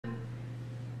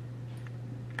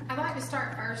I'd like to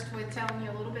start first with telling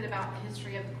you a little bit about the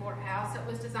history of the courthouse. It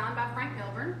was designed by Frank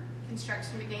Milburn.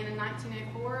 Construction began in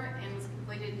 1904 and was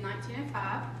completed in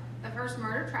 1905. The first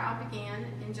murder trial began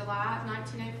in July of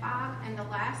 1905, and the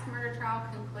last murder trial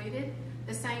concluded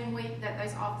the same week that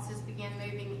those offices began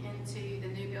moving into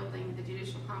the new building, the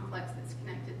judicial complex that's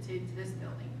connected to this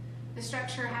building. The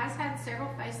structure has had several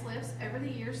facelifts over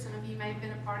the years. Some of you may have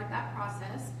been a part of that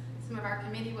process. Some of our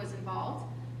committee was involved.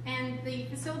 And the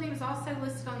facility was also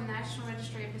listed on the National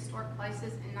Registry of Historic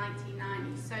Places in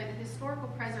 1990. So the historical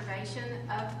preservation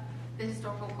of the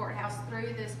historical courthouse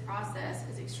through this process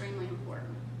is extremely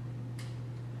important.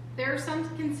 There are some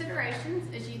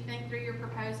considerations as you think through your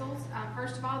proposals.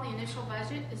 First of all, the initial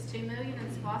budget is $2 million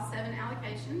and SPLOST 7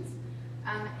 allocations.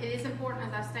 It is important,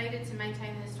 as I stated, to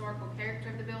maintain the historical character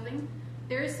of the building.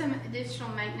 There is some additional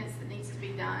maintenance that needs to be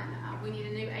done. We need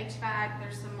a new HVAC.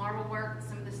 There's some marble work.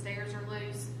 Some of the stairs are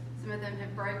loose. Some of them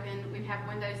have broken. We have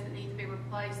windows that need to be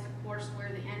replaced. Of course, where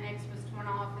the annex was torn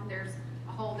off and there's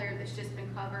a hole there that's just been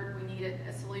covered, we need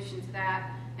a solution to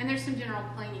that. And there's some general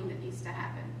cleaning that needs to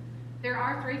happen. There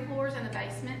are 3 floors and a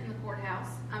basement in the courthouse.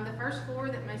 The first floor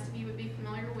that most of you would be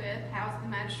familiar with housed the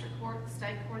magistrate court, the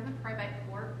state court, and the probate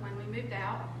court when we moved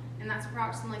out, and that's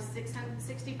approximately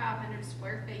 6,500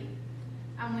 square feet.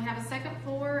 We have a second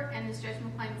floor, and as Judge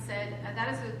McClain said,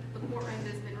 that is the courtroom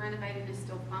that has been renovated and is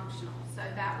still functional, so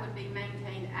that would be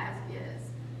maintained as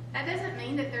is. That doesn't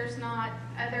mean that there's not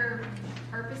other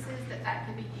purposes that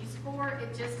could be used for.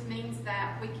 It just means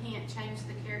that we can't change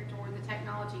the character or the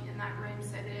technology in that room,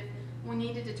 so that if we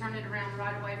needed to turn it around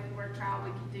right away before a trial,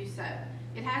 we could do so.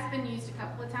 It has been used a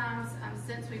couple of times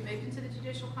since we moved into the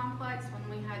judicial complex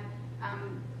when we had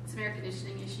some air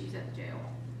conditioning issues at the jail.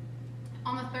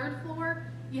 On the third floor,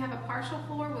 you have a partial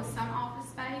floor with some office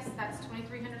space. That's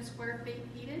 2,300 square feet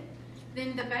heated.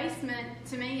 Then the basement,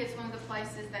 to me, is one of the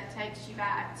places that takes you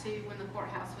back to when the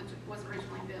courthouse was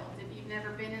originally built. If you've never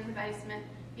been in the basement,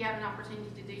 you have an opportunity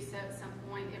to do so at some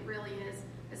point. It really is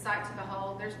a sight to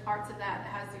behold. There's parts of that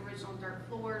has the original dirt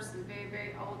floors, some very,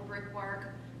 very old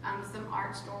brickwork, some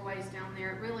arched doorways down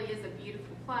there. It really is a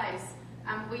beautiful place.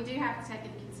 We do have to take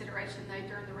into consideration, though,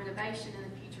 during the renovation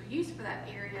and the future use for that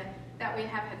area, that we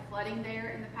have had flooding there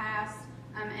in the past,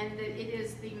 and that it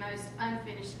is the most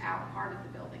unfinished out part of the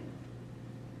building.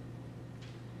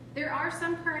 There are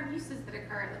some current uses that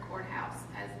occur at the courthouse.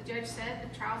 As the judge said,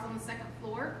 the trial's on the second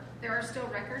floor. There are still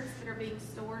records that are being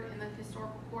stored in the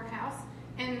historical courthouse.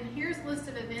 And here's a list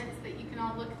of events that you can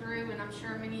all look through, and I'm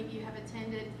sure many of you have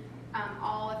attended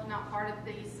all, if not part of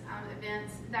these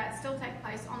events that still take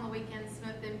place on the weekends, some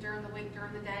of them during the week,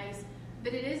 during the days.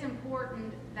 But it is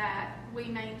important that we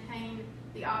maintain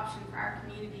the option for our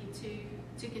community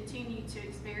to continue to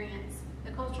experience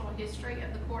the cultural history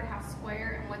of the courthouse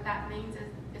square and what that means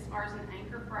as far as an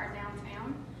anchor for our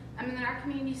downtown. And then our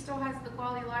community still has the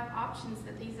quality of life options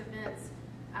that these events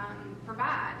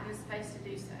provide and a space to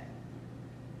do so.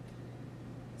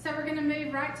 So we're going to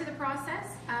move right to the process.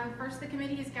 First, the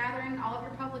committee is gathering all of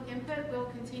your public input. We'll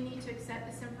continue to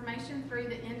accept this information through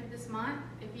the end of this month.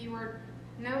 If you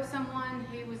know of someone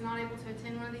who was not able to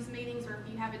attend one of these meetings, or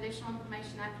if you have additional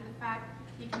information after the fact,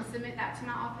 you can submit that to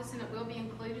my office and it will be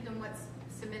included in what's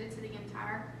submitted to the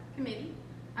entire committee.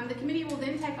 The committee will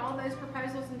then take all those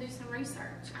proposals and do some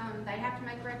research. They have to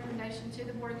make a recommendation to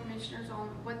the Board of Commissioners on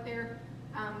what their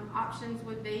options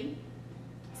would be.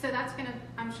 So that's going to,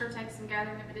 I'm sure, take some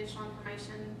gathering of additional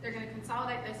information. They're going to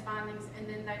consolidate those findings, and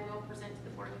then they will present to the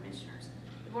Board of Commissioners.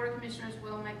 The Board of Commissioners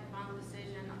will make the final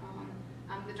decision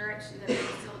on the direction that the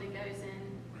facility goes in,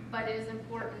 but it is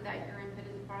important that your input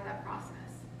is a part of that process.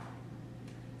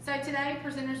 So today,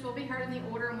 presenters will be heard in the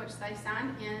order in which they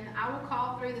signed in. I will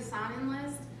call through the sign-in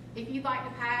list. If you'd like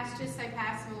to pass, just say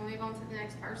pass and we'll move on to the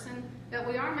next person. But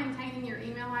we are maintaining your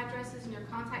email addresses and your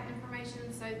contact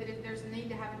information so that if there's a need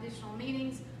to have additional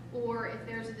meetings or if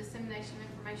there's a dissemination of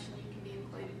information, you can be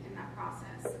included in that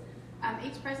process.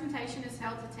 Each presentation is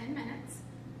held to 10 minutes.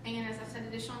 And as I said,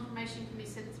 additional information can be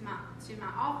sent to my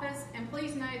office. And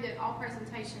please know that all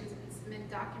presentations and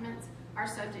submitted documents are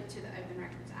subject to the Open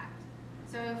Records Act.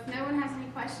 So if no one has any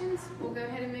questions, we'll go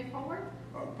ahead and move forward.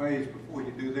 Paige, before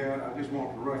you do that, I just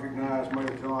want to recognize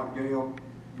Mayor John Gale.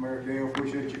 Mayor Gale,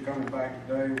 appreciate you coming back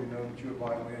today. We know that you're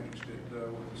vitally interested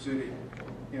with the city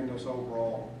in this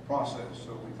overall process.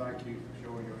 So we thank you for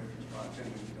showing your interest by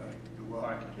attending today. Do well.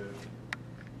 Thank you, Judge.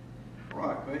 All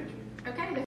right, Paige. Okay.